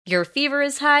Your fever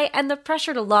is high, and the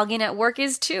pressure to log in at work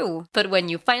is too. But when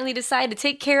you finally decide to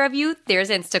take care of you, there's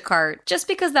Instacart. Just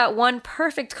because that one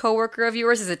perfect coworker of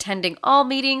yours is attending all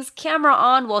meetings, camera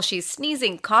on while she's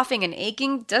sneezing, coughing, and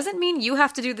aching, doesn't mean you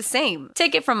have to do the same.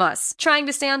 Take it from us. Trying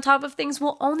to stay on top of things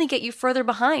will only get you further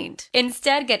behind.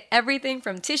 Instead, get everything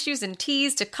from tissues and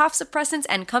teas to cough suppressants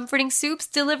and comforting soups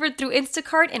delivered through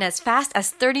Instacart in as fast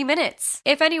as 30 minutes.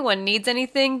 If anyone needs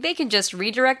anything, they can just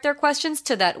redirect their questions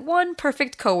to that one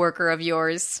perfect coworker of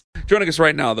yours. Joining us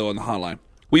right now, though, on the hotline,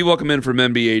 we welcome in from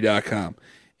NBA.com,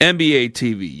 NBA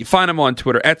TV. You find him on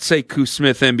Twitter, at Sekou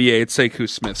Smith NBA, at Sekou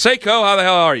Smith. Sekou, how the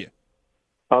hell are you?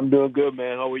 I'm doing good,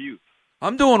 man. How are you?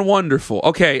 I'm doing wonderful.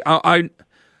 Okay, I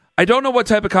don't know what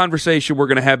type of conversation we're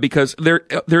going to have because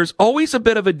there's always a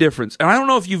bit of a difference, and I don't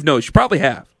know if you've noticed, you probably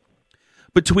have,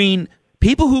 between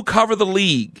people who cover the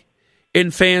league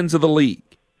and fans of the league.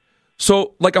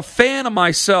 So, like a fan of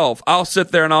myself, I'll sit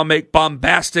there and I'll make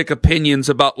bombastic opinions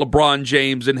about LeBron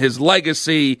James and his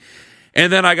legacy,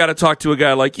 and then I got to talk to a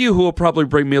guy like you who will probably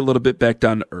bring me a little bit back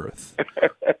down to earth.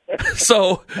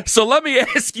 So let me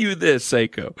ask you this,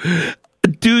 Sekou.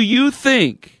 Do you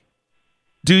think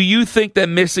that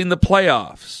missing the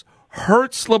playoffs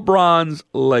hurts LeBron's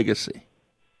legacy?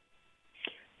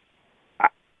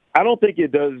 I don't think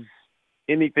it does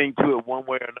anything to it one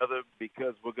way or another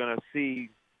because we're going to see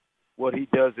what he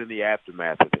does in the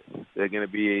aftermath of this. There are going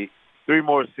to be 3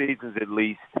 more seasons at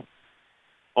least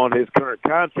on his current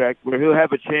contract where he'll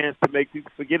have a chance to make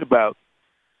people forget about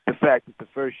the fact that the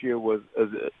first year was a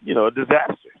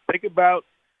disaster. Think about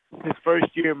his first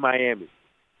year in Miami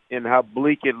and how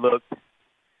bleak it looked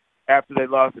after they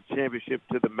lost the championship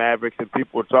to the Mavericks, and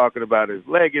people were talking about his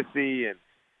legacy and,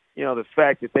 the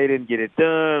fact that they didn't get it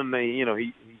done.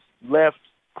 He left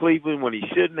Cleveland when he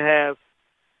shouldn't have.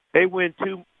 They win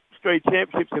 2 straight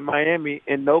championships in Miami,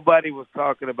 and nobody was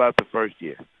talking about the first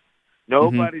year.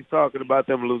 Nobody's talking about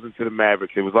them losing to the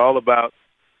Mavericks. It was all about,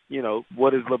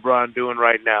 what is LeBron doing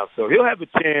right now? So he'll have a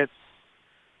chance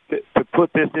to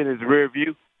put this in his rear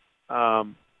view.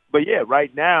 But, yeah,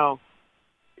 right now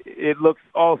it looks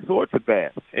all sorts of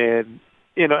bad. And,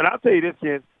 and I'll tell you this,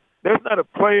 Ken, there's not a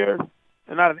player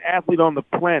and not an athlete on the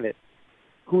planet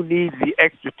who needs the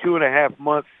extra 2.5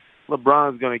 months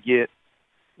LeBron's going to get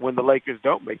when the Lakers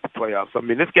don't make the playoffs. I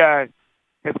mean, this guy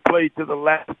has played to the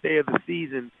last day of the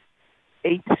season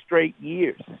 8 straight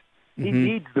years. He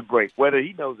needs the break, whether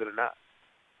he knows it or not.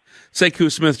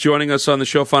 Sekou Smith joining us on the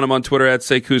show. Find him on Twitter at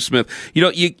Sekou Smith.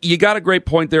 You got a great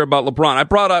point there about LeBron. I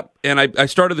brought up, and I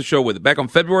started the show with it. Back on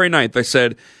February 9th, I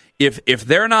said, if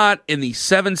they're not in the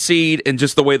 7 seed and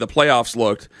just the way the playoffs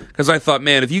looked, because I thought,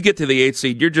 man, if you get to the 8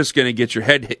 seed, you're just going to get your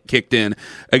head kicked in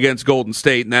against Golden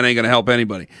State, and that ain't going to help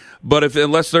anybody. But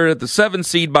unless they're at the 7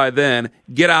 seed by then,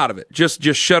 get out of it. Just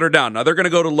shut her down. Now, they're going to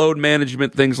go to load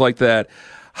management, things like that.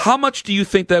 How much do you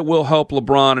think that will help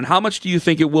LeBron, and how much do you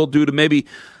think it will do to maybe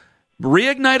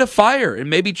reignite a fire and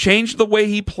maybe change the way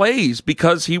he plays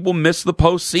because he will miss the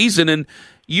postseason? And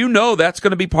that's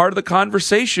going to be part of the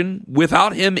conversation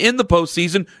without him in the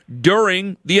postseason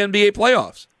during the NBA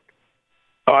playoffs.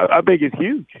 I think it's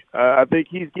huge. I think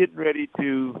he's getting ready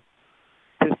to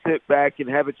sit back and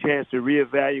have a chance to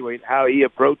reevaluate how he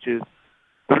approaches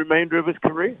the remainder of his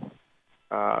career.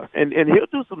 And he'll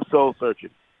do some soul searching.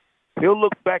 He'll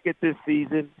look back at this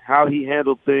season, how he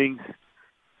handled things,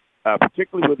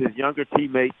 particularly with his younger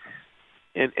teammates,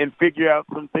 and figure out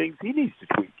some things he needs to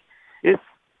tweak.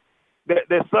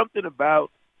 There's something about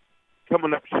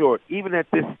coming up short, even at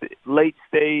this late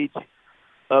stage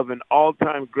of an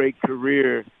all-time great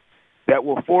career, that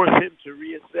will force him to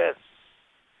reassess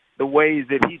the ways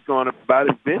that he's gone about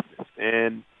his business.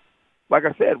 And like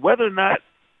I said, whether or not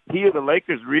he or the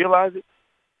Lakers realize it,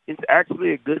 it's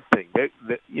actually a good thing.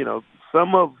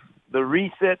 Some of the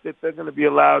reset that they're going to be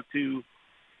allowed to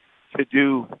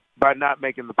do by not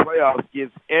making the playoffs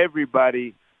gives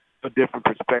everybody a different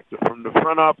perspective, from the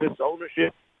front office,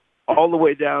 ownership, all the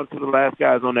way down to the last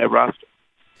guys on that roster.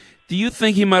 Do you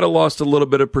think he might have lost a little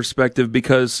bit of perspective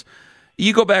because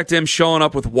you go back to him showing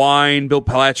up with wine, Bill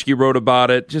Plaschke wrote about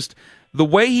it, just the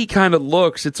way he kind of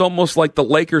looks, it's almost like the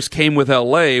Lakers came with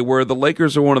L.A., where the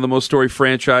Lakers are one of the most storied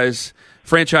franchises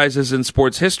in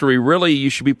sports history. Really,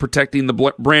 you should be protecting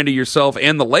the brand of yourself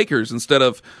and the Lakers instead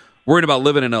of worried about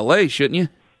living in L.A., shouldn't you?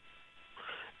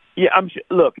 Yeah, I'm sure.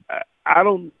 Look, I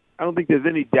don't think there's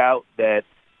any doubt that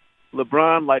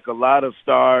LeBron, like a lot of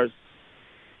stars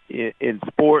in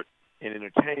sport and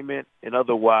entertainment and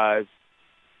otherwise,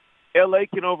 L.A.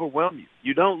 can overwhelm you.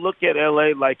 You don't look at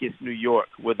L.A. like it's New York,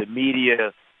 where the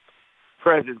media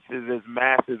presence is as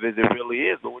massive as it really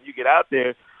is. But when you get out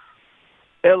there,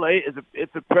 LA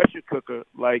it's a pressure cooker,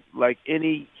 like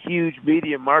any huge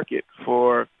media market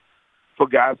for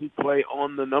guys who play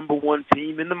on the number one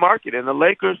team in the market. And the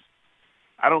Lakers,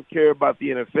 I don't care about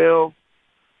the NFL,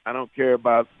 I don't care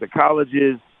about the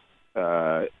colleges,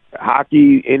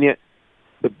 hockey,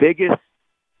 the biggest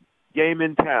game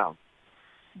in town.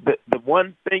 The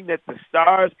one thing that the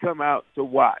stars come out to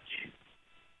watch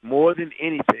more than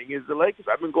anything is the Lakers.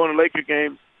 I've been going to Laker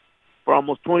games for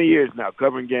almost 20 years now,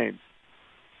 covering games.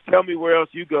 Tell me where else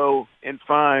you go and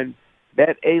find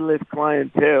that A-list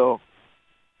clientele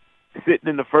sitting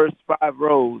in the first 5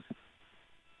 rows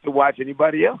to watch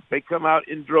anybody else. They come out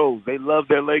in droves. They love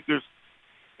their Lakers,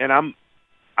 and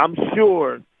I'm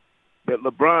sure that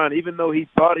LeBron, even though he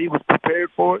thought he was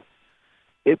prepared for it,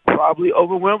 it probably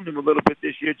overwhelmed him a little bit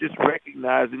this year, just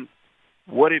recognizing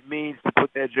what it means to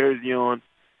put that jersey on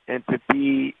and to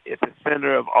be at the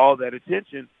center of all that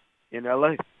attention in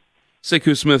L.A.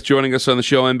 Sekou Smith joining us on the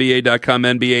show, NBA.com,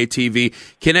 NBA TV.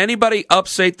 Can anybody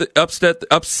upset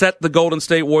the Golden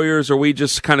State Warriors, or are we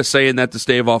just kind of saying that to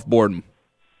stave off boredom?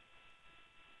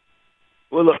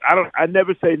 Well, look, I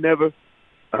never say never.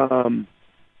 When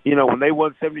they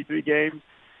won 73 games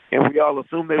and we all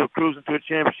assumed they were cruising to a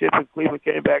championship and Cleveland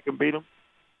came back and beat them,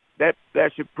 that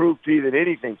should prove to you that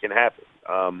anything can happen.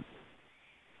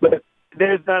 But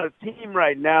there's not a team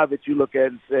right now that you look at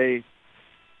and say,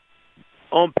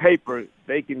 on paper,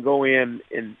 they can go in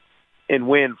and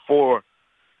win 4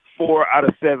 out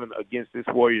of 7 against this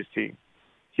Warriors team.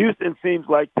 Houston seems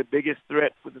like the biggest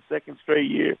threat for the second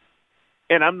straight year,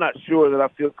 and I'm not sure that I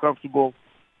feel comfortable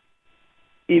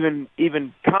even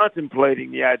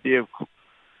contemplating the idea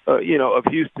of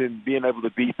Houston being able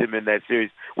to beat them in that series.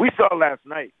 We saw last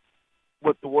night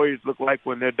what the Warriors look like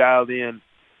when they're dialed in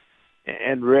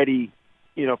and ready,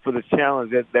 for the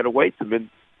challenge that awaits them. And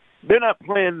they're not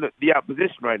playing the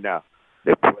opposition right now.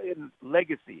 They're playing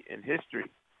legacy and history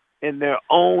and their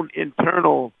own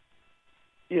internal,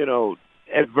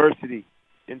 adversity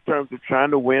in terms of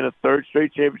trying to win a third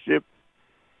straight championship,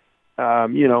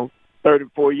 third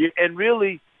and 4 years, and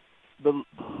really the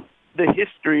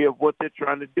history of what they're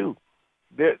trying to do.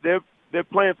 They're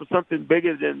playing for something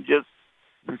bigger than just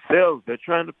themselves. They're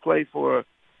trying to play for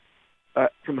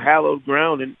some hallowed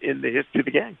ground in the history of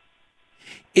the game.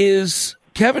 Is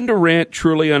Kevin Durant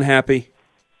truly unhappy?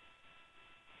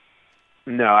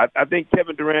 No, I think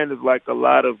Kevin Durant is like a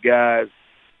lot of guys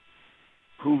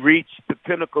who reach the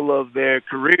pinnacle of their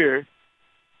career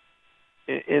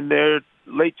in their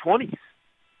late 20s.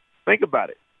 Think about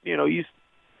it.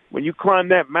 When you climb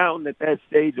that mountain at that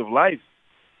stage of life,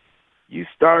 you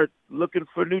start looking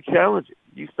for new challenges.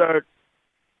 You start,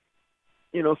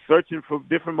 searching for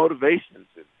different motivations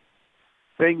and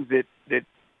things that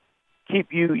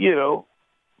keep you,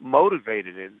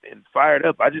 motivated and fired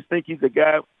up. I just think he's a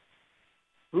guy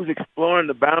who's exploring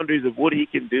the boundaries of what he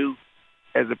can do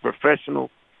as a professional,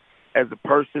 as a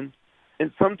person.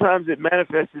 And sometimes it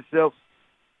manifests itself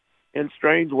in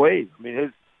strange ways. I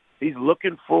mean, he's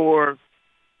looking for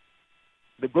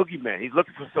the boogeyman. He's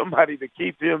looking for somebody to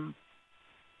keep him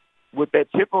with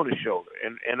that chip on his shoulder.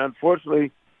 And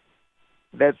unfortunately,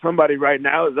 that somebody right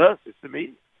now is us. It's the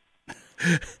media.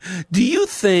 Do you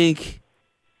think,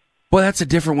 well, that's a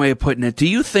different way of putting it. Do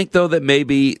you think, though, that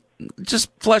maybe, just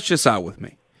flesh this out with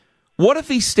me. What if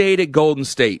he stayed at Golden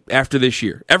State after this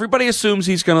year? Everybody assumes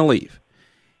he's going to leave.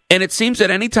 And it seems that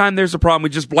anytime there's a problem, we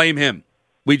just blame him.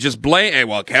 We just blame, hey,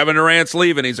 well, Kevin Durant's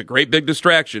leaving. He's a great big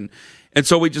distraction. And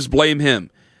so we just blame him.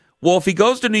 Well, if he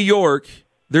goes to New York,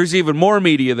 there's even more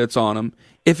media that's on him.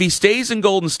 If he stays in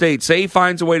Golden State, say he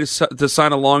finds a way to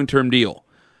sign a long-term deal,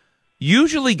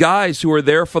 usually guys who are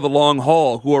there for the long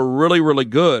haul, who are really, really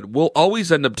good, will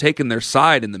always end up taking their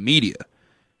side in the media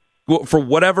for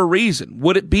whatever reason.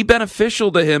 Would it be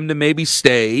beneficial to him to maybe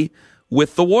stay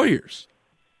with the Warriors?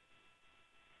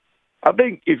 I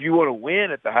think if you want to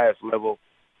win at the highest level,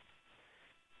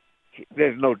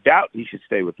 there's no doubt he should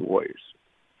stay with the Warriors.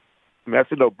 I mean,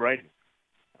 that's a no-brainer.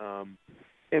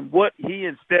 And what he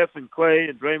and Steph and Clay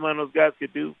and Draymond, those guys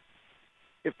could do,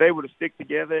 if they were to stick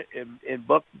together and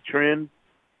buck the trend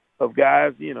of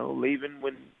guys, leaving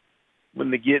when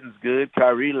the getting's good.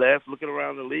 Kyrie left, looking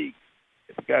around the league.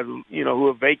 It's guys, who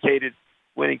have vacated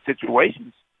winning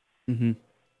situations. Mm-hmm.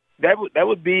 That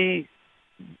would be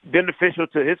beneficial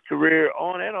to his career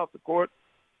on and off the court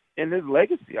and his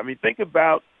legacy. I mean, think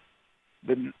about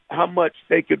how much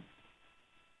they could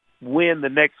win the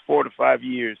next 4 to 5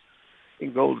 years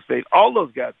in Golden State. All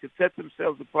those guys could set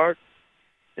themselves apart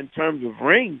in terms of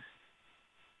rings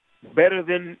better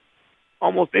than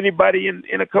almost anybody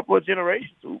in a couple of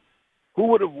generations. Who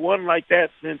would have won like that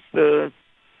since the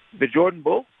Jordan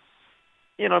Bulls?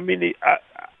 And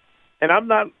I'm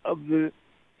not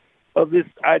of this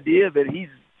idea that he's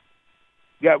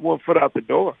got one foot out the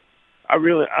door. I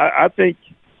think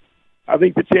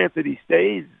the chance that he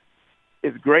stays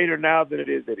is greater now than it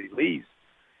is that he leaves.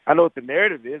 I know what the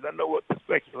narrative is. I know what the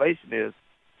speculation is.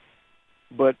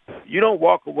 But you don't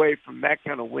walk away from that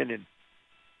kind of winning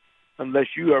unless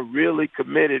you are really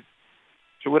committed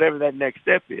to whatever that next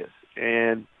step is.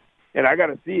 And I got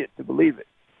to see it to believe it,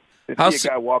 to see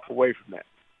a guy walk away from that.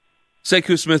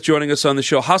 Sekou Smith joining us on the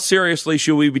show. How seriously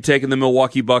should we be taking the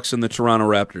Milwaukee Bucks and the Toronto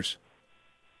Raptors?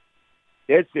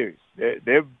 They're serious.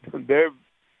 They're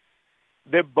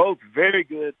both very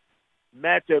good,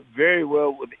 match up very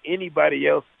well with anybody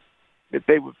else that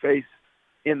they would face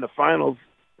in the finals,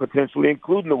 potentially,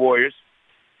 including the Warriors.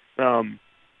 The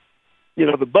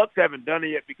Bucks haven't done it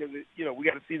yet because, we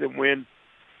got to see them win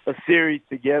a series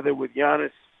together with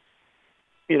Giannis,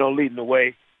 leading the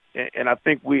way. And I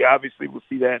think we obviously will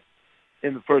see that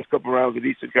in the first couple rounds of the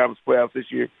Eastern Conference playoffs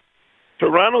this year.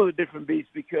 Toronto's a different beast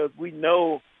because we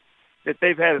know that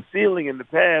they've had a ceiling in the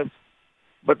past,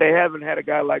 but they haven't had a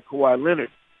guy like Kawhi Leonard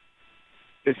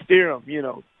to steer them,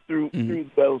 through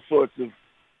those sorts of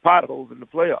potholes in the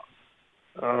playoffs.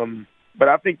 But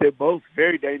I think they're both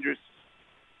very dangerous.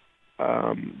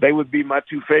 They would be my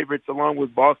two favorites along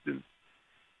with Boston,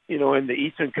 in the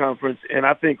Eastern Conference. And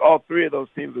I think all three of those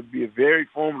teams would be very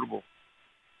formidable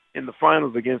in the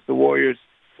finals against the Warriors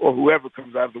or whoever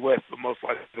comes out of the West, but most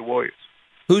likely the Warriors.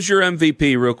 Who's your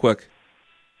MVP, real quick?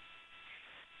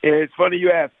 And it's funny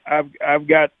you ask. I've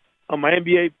got on my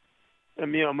NBA,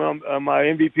 on my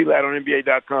MVP lad on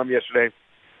NBA.com yesterday,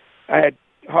 I had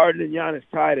Harden and Giannis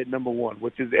tied at number one,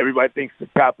 which is everybody thinks the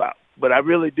top out. But I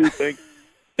really do think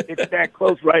it's that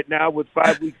close right now with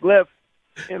 5 weeks left,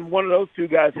 and one of those two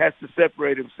guys has to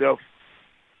separate himself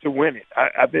to win it.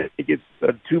 I think it's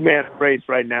a two-man race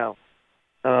right now.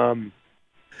 And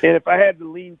if I had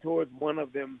to lean towards one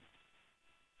of them,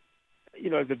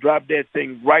 as a drop-dead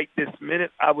thing right this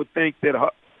minute, I would think that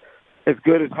as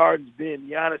good as Harden's been,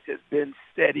 Giannis has been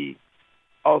steady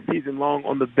all season long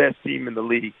on the best team in the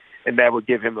league, and that would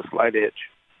give him a slight edge.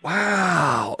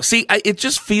 Wow. See, it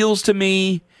just feels to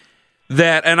me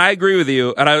that, and I agree with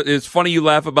you, and it's funny you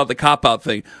laugh about the cop-out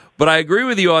thing, but I agree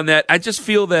with you on that. I just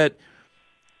feel that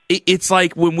it's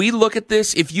like when we look at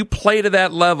this, if you play to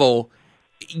that level,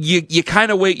 you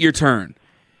kind of wait your turn.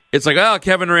 It's like,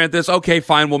 Kevin Durant this. Okay,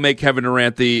 fine, we'll make Kevin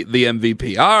Durant the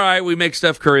MVP. All right, we make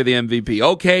Steph Curry the MVP.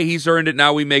 Okay, he's earned it.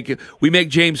 Now we make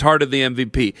James Harden the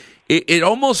MVP. It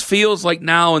almost feels like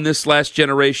now in this last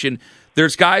generation,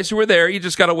 there's guys who are there. You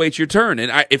just got to wait your turn.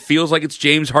 And it feels like it's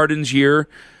James Harden's year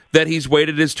that he's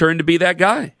waited his turn to be that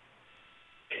guy.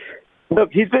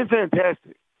 Look, he's been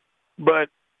fantastic, but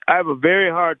I have a very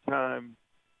hard time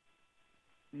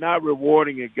not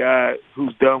rewarding a guy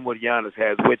who's done what Giannis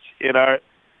has, which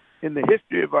in the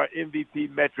history of our MVP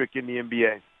metric in the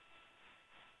NBA,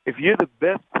 if you're the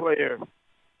best player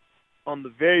on the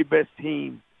very best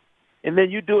team, and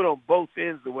then you do it on both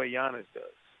ends the way Giannis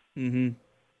does,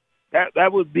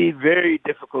 that would be very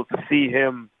difficult to see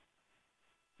him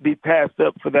be passed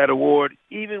up for that award,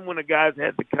 even when a guy's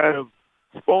had the kind of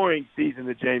scoring season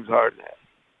that James Harden has.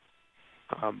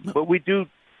 But we tend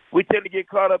to get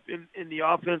caught up in the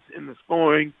offense, in the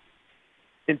scoring,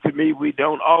 and to me, we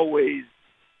don't always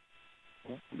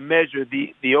measure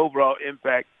the overall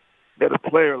impact that a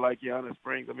player like Giannis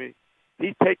brings. I mean,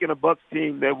 he's taken a Bucks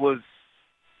team that was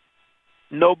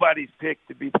nobody's pick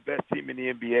to be the best team in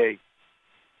the NBA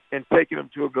and taking them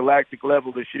to a galactic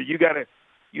level this year.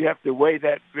 You have to weigh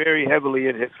that very heavily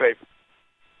in his favor.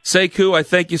 Sekou, I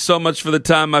thank you so much for the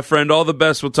time, my friend. All the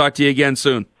best. We'll talk to you again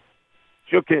soon.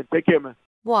 Sure can. Take care, man.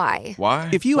 Why?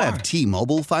 If you have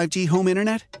T-Mobile 5G home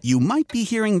internet, you might be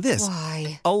hearing this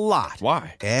a lot.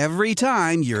 Why? Every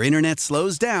time your internet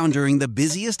slows down during the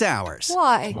busiest hours.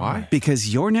 Why?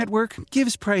 Because your network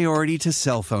gives priority to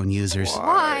cell phone users.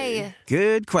 Why?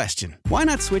 Good question. Why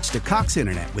not switch to Cox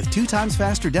Internet with 2 times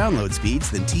faster download speeds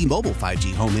than T-Mobile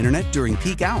 5G home internet during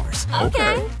peak hours?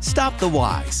 Okay. Stop the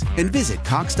whys and visit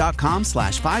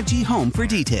cox.com/5G home for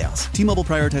details. T-Mobile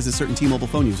prioritizes certain T-Mobile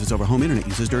phone users over home internet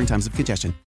users during times of congestion.